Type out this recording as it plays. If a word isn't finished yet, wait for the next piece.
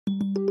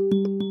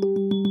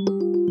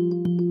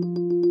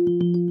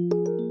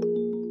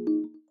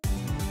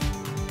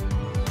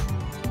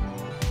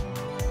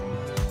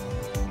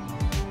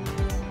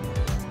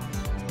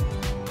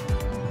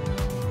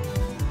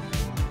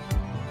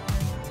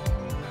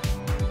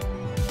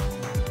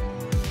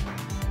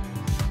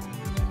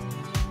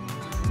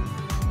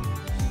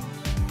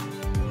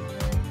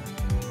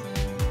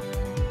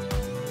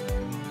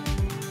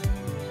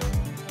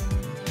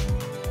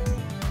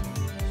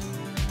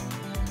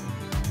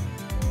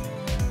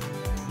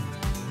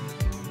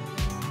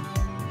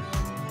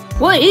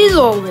What is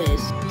all this?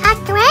 A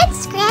grade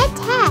screen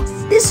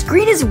test. This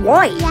screen is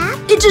white. Yeah.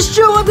 It just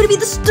showed I'm gonna be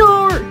the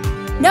star.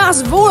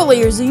 Nice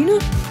volley, Zena.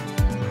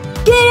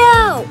 Get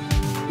out!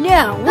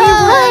 Now,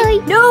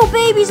 Hi. no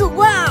babies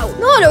allowed.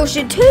 Not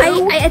Ocean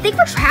 2. I think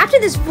we're trapped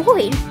in this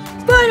void.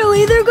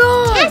 Finally, they're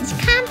gone. Test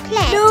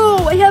complete. No,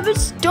 I haven't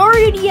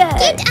started yet.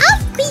 Get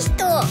off,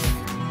 Christoph.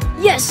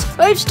 Yes,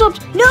 I've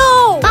stopped.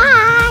 No!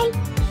 Bye.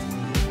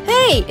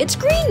 Hey, it's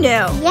green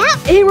now. Yep.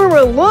 Hey, we're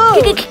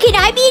alone. Can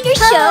I be in your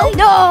show?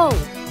 No!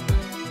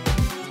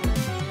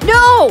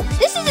 No!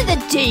 This isn't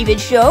the David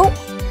show.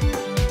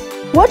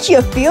 What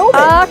you filming?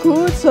 I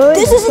could say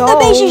This isn't the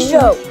Macy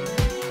show.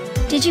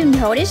 Did you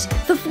notice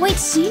the void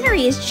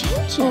scenery is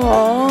changing?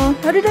 Aw,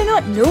 how did I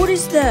not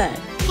notice that?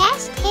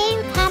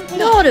 Testing complete.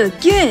 Not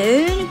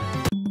again.